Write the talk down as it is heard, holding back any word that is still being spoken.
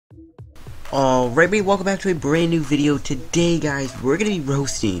Alright, welcome back to a brand new video. Today, guys, we're going to be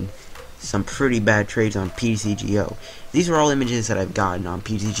roasting some pretty bad trades on Ptcgo. These are all images that I've gotten on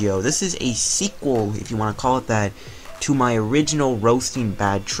Ptcgo. This is a sequel, if you want to call it that, to my original roasting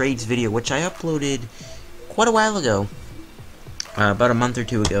bad trades video, which I uploaded quite a while ago. About a month or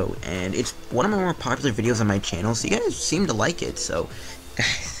two ago, and it's one of my more popular videos on my channel, so you guys seem to like it. So,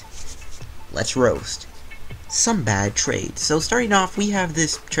 guys, let's roast some bad trades. So, starting off, we have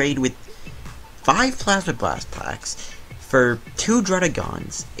this trade with 5 Plasma Blast packs for 2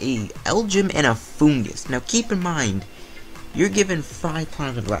 Druddigons, a Elgin, and a Fungus. Now, keep in mind, you're given 5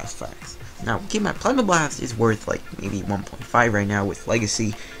 Plasma Blast packs. Now, keep in mind, Plasma Blast is worth, like, maybe 1.5 right now with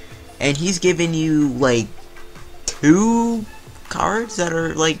Legacy, and he's giving you, like, 2 cards that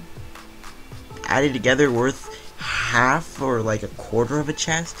are, like, added together worth half or, like, a quarter of a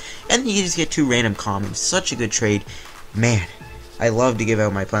chest, and you just get 2 random commons. Such a good trade. Man, I love to give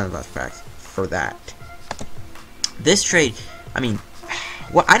out my Plasma Blast packs for that. This trade, I mean,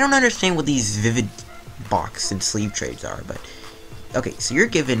 well, I don't understand what these Vivid box and sleeve trades are, but okay, so you're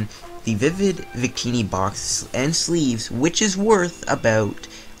given the Vivid Victini box and sleeves, which is worth about,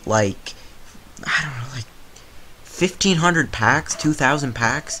 like, I don't know, like 1,500 packs, 2,000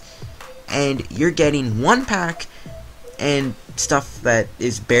 packs, and you're getting 1 pack and stuff that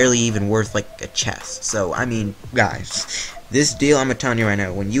is barely even worth, like, a chest. So, I mean, guys, this deal, I'm telling you right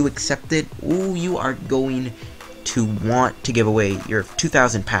now, when you accept it, ooh, you are going to want to give away your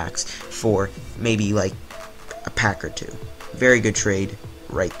 2,000 packs for maybe, like, a pack or 2. Very good trade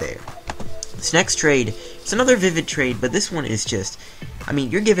right there. This next trade, it's another Vivid trade, but this one is just, I mean,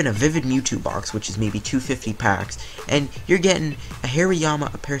 you're given a Vivid Mewtwo box, which is maybe 250 packs, and you're getting a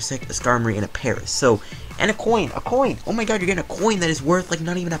Hariyama, a Parasect, a Skarmory, and a Paras. So, and a coin. Oh my god, you're getting a coin that is worth, like,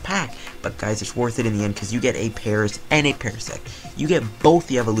 not even a pack. But, guys, it's worth it in the end, because you get a Paras and a Parasect. You get both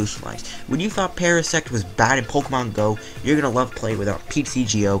the evolution lines. When you thought Parasect was bad in Pokemon Go, you're going to love playing with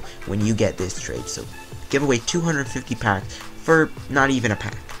Ptcgo when you get this trade. So, give away 250 packs for not even a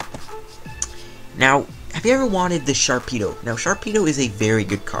pack. Now, have you ever wanted the Sharpedo? Now, Sharpedo is a very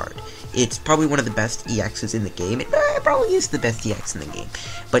good card. It's probably one of the best EXs in the game. It probably is the best EX in the game.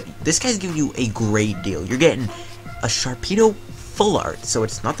 But this guy's giving you a great deal. You're getting a Sharpedo full art. So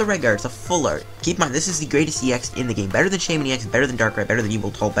it's not the regular, it's a full art. Keep in mind, this is the greatest EX in the game. Better than Shaman EX, better than Darkrai, better than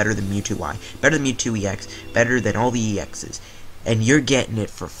Yveltal, better than Mewtwo Y, better than Mewtwo EX, better than all the EXs. And you're getting it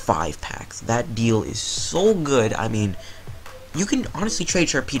for 5 packs. That deal is so good. I mean, you can honestly trade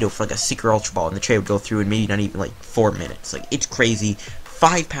Sharpedo for, like, a Secret Ultra Ball, and the trade would go through in maybe not even, like, 4 minutes. Like, it's crazy.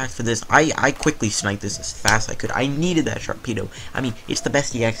 5 packs for this. I quickly sniped this as fast as I could. I needed that Sharpedo. I mean, it's the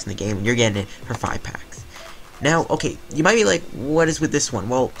best EX in the game, and you're getting it for 5 packs. Now, okay, you might be like, what is with this one?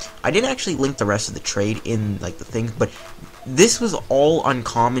 Well, I didn't actually link the rest of the trade in, like, the things, but this was all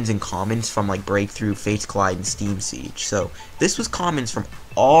uncommons and commons from, like, Breakthrough, Fates Collide, and Steam Siege. So, this was commons from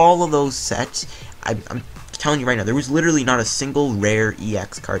all of those sets. I'm telling you right now, there was literally not a single rare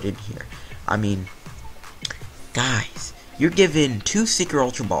EX card in here. I mean, guys, you're given 2 Secret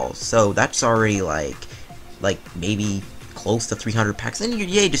Ultra Balls, so that's already like maybe close to 300 packs. Then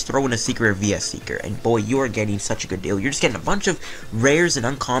you just throw in a Secret VS Seeker, and boy, you are getting such a good deal. You're just getting a bunch of rares and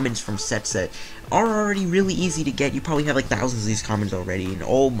uncommons from sets that are already really easy to get. You probably have, like, thousands of these commons already, and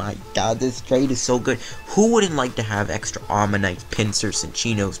oh my god, this trade is so good. Who wouldn't like to have extra Ammonites, Pincers,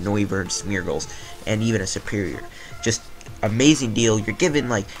 Cinchinos, Noivern, Smeargles, and even a Superior? Just amazing deal. You're given,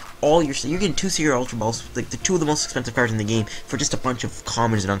 like, you're getting 2 Secret Ultra Balls, like, the 2 of the most expensive cards in the game, for just a bunch of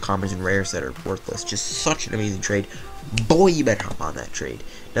commons and uncommons and rares that are worthless. Just such an amazing trade. Boy, you better hop on that trade.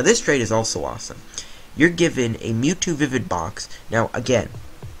 Now, this trade is also awesome. You're given a Mewtwo Vivid box. Now, again,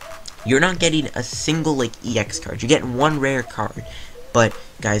 you're not getting a single, like, EX card. You're getting 1 rare card. But,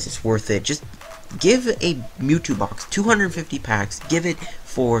 guys, it's worth it. Just give a Mewtwo box, 250 packs, give it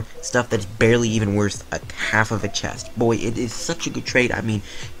for stuff that's barely even worth a half of a chest. Boy, it is such a good trade. I mean,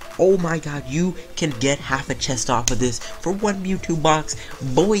 oh my god, you can get half a chest off of this for 1 Mewtwo box.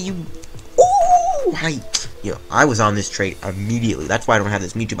 Boy, you... Ooh! I was on this trade immediately. That's why I don't have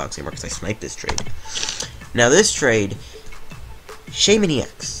this Mewtwo box anymore, because I sniped this trade. Now, this trade, Shaman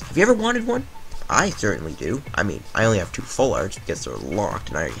EX. Have you ever wanted one? I certainly do. I mean, I only have 2 full arts because they're locked,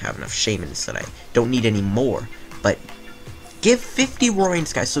 and I already have enough Shamans that I don't need any more. But give 50 Roaring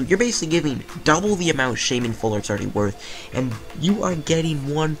Skies, so you're basically giving double the amount Shaman full art's already worth, and you are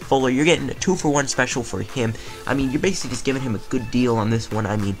getting 1 full art. You're getting a 2-for-1 special for him. I mean, you're basically just giving him a good deal on this one.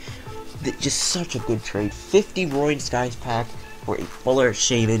 I mean, just such a good trade. 50 Roaring Skies pack for a fuller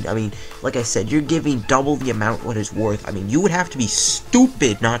Shaman. I mean, like I said, you're giving double the amount what it's worth. I mean, you would have to be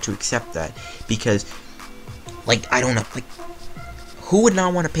stupid not to accept that, because, like, I don't know, like, who would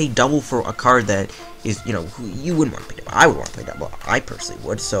not want to pay double for a card that is, you know, who you wouldn't want to pay double? I would want to pay double. I personally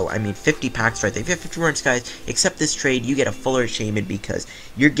would. So, I mean, 50 packs right there. If you have 50 Roaring Skies, accept this trade, you get a Full Art Shaman because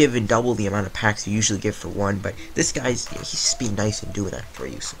you're given double the amount of packs you usually give for one. But this guy's, yeah, he's just being nice and doing that for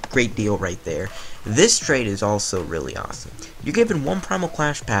you. So, great deal right there. This trade is also really awesome. You're given one Primal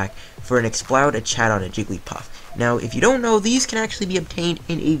Clash pack for an Explode, a Chatot, and a Jigglypuff. Now, if you don't know, these can actually be obtained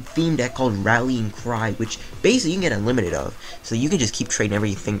in a theme deck called Rallying Cry, which basically you can get unlimited of. So you can just keep trading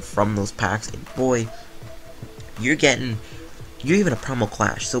everything from those packs, and boy, you're even a Primal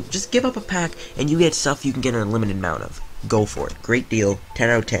Clash. So just give up a pack, and you get stuff you can get an unlimited amount of. Go for it. Great deal. 10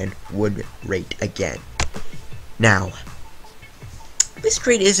 out of 10. Would rate again. Now, this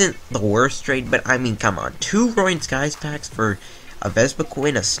trade isn't the worst trade, but I mean, come on. 2 Roaring Skies packs for a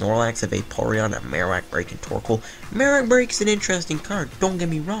Vespiquen, a Snorlax, a Vaporeon, a Marowak Break, and Torkoal. Marowak Break's an interesting card, don't get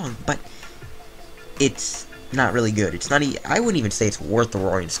me wrong, but it's not really good. It's not I wouldn't even say it's worth the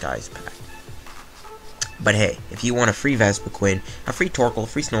Roaring Skies pack. But hey, if you want a free Vespiquen, a free Torkoal,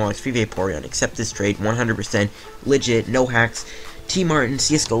 free Snorlax, free Vaporeon, accept this trade, 100% legit, no hacks. T. Martin,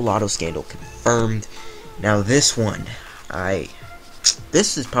 CSGO Lotto Scandal confirmed. Now this one,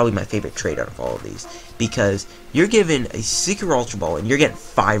 this is probably my favorite trade out of all of these, because you're given a Secret Ultra Ball and you're getting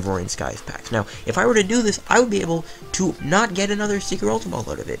 5 Roaring Skies packs. Now, if I were to do this, I would be able to not get another Secret Ultra Ball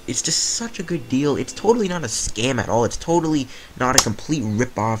out of it. It's just such a good deal. It's totally not a scam at all. It's totally not a complete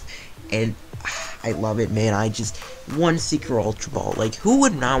ripoff, and I love it, man. One Secret Ultra Ball. Like, who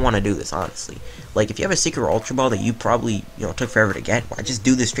would not want to do this, honestly? Like, if you have a Secret Ultra Ball that you probably, took forever to get, why just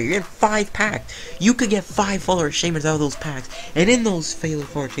do this trade? You're getting 5 packs. You could get 5 Full Art Shamans out of those packs, and in those failed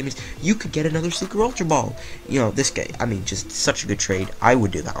Full Art Shamans, you could get another Secret Ultra Ball. This guy, I mean, just such a good trade. I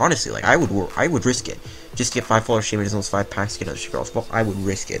would do that, honestly. Like, I would risk it. Just get 5 Full Art Shamans in those 5 packs, get another Secret Ultra Ball. I would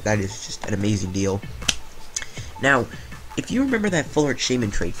risk it. That is just an amazing deal. Now, if you remember that Full Art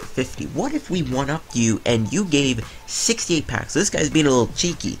Shaman trade for 50, what if we one-upped you and you gave 68 packs? So this guy's being a little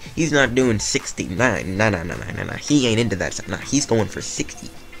cheeky. He's not doing 69. Nah. He ain't into that stuff. Nah, he's going for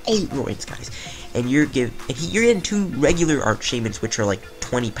 68 Roaring Skies. And you're getting 2 regular Art Shamans, which are like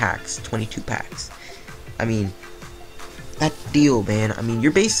 20 packs, 22 packs. I mean, that deal, man. I mean,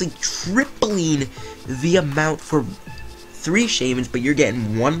 you're basically tripling the amount for 3 Shamans, but you're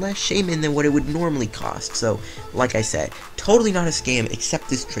getting 1 less Shaman than what it would normally cost. So, like I said, totally not a scam. Accept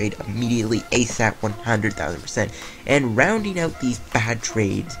this trade immediately, ASAP, 100,000%. And rounding out these bad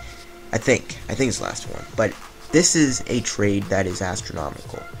trades, I think it's the last one, but this is a trade that is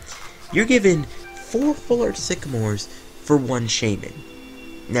astronomical. You're given 4 Full Art Sycamores for 1 Shaman.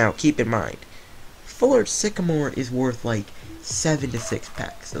 Now, keep in mind, Full Art Sycamore is worth like 7 to 6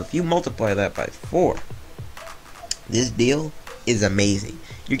 packs. So if you multiply that by 4, this deal is amazing.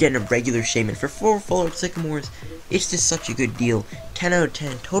 You're getting a regular Shaman for 4 Full Art Sycamores. It's just such a good deal. 10 out of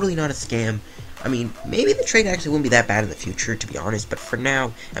 10. Totally not a scam. I mean, maybe the trade actually wouldn't be that bad in the future, to be honest. But for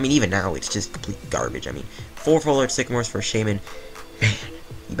now, I mean, even now, it's just complete garbage. I mean, 4 Full Art Sycamores for a Shaman. Man,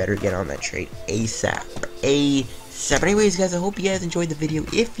 you better get on that trade ASAP. ASAP. Anyways, guys, I hope you guys enjoyed the video.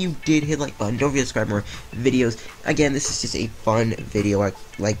 If you did, hit like button. Don't forget to subscribe for more videos. Again, this is just a fun video I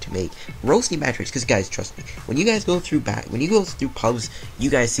like to make. Roasting bad trades, because guys, trust me, when you guys go through pubs,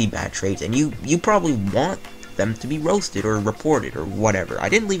 you guys see bad trades, and you probably want them to be roasted or reported or whatever. I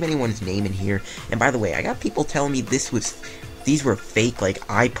didn't leave anyone's name in here. And by the way, I got people telling me these were fake, like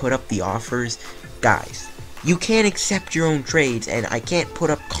I put up the offers. Guys, you can't accept your own trades, and I can't put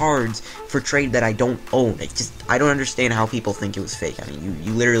up cards for trade that I don't own. I don't understand how people think it was fake. I mean,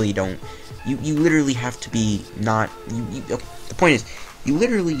 you literally don't. You literally have to be not. Okay, the point is, you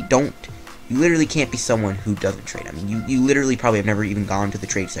literally can't be someone who doesn't trade. I mean, you literally probably have never even gone to the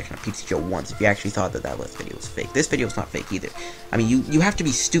trade section of Ptcgo once if you actually thought that last video was fake. This video is not fake either. I mean, you have to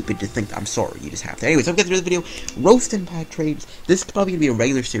be stupid to think that. I'm sorry, you just have to. Anyways, hope you guys enjoyed the video. Roasting bad trades. This is probably gonna be a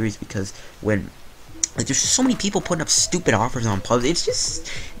regular series because there's just so many people putting up stupid offers on pubs.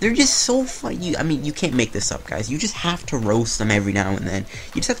 They're just so fun. I mean, you can't make this up, guys. You just have to roast them every now and then.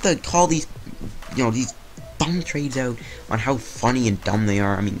 You just have to call these, these dumb trades out on how funny and dumb they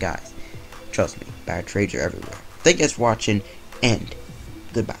are. I mean, guys, trust me, bad trades are everywhere. Thank you guys for watching, and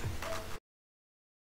goodbye.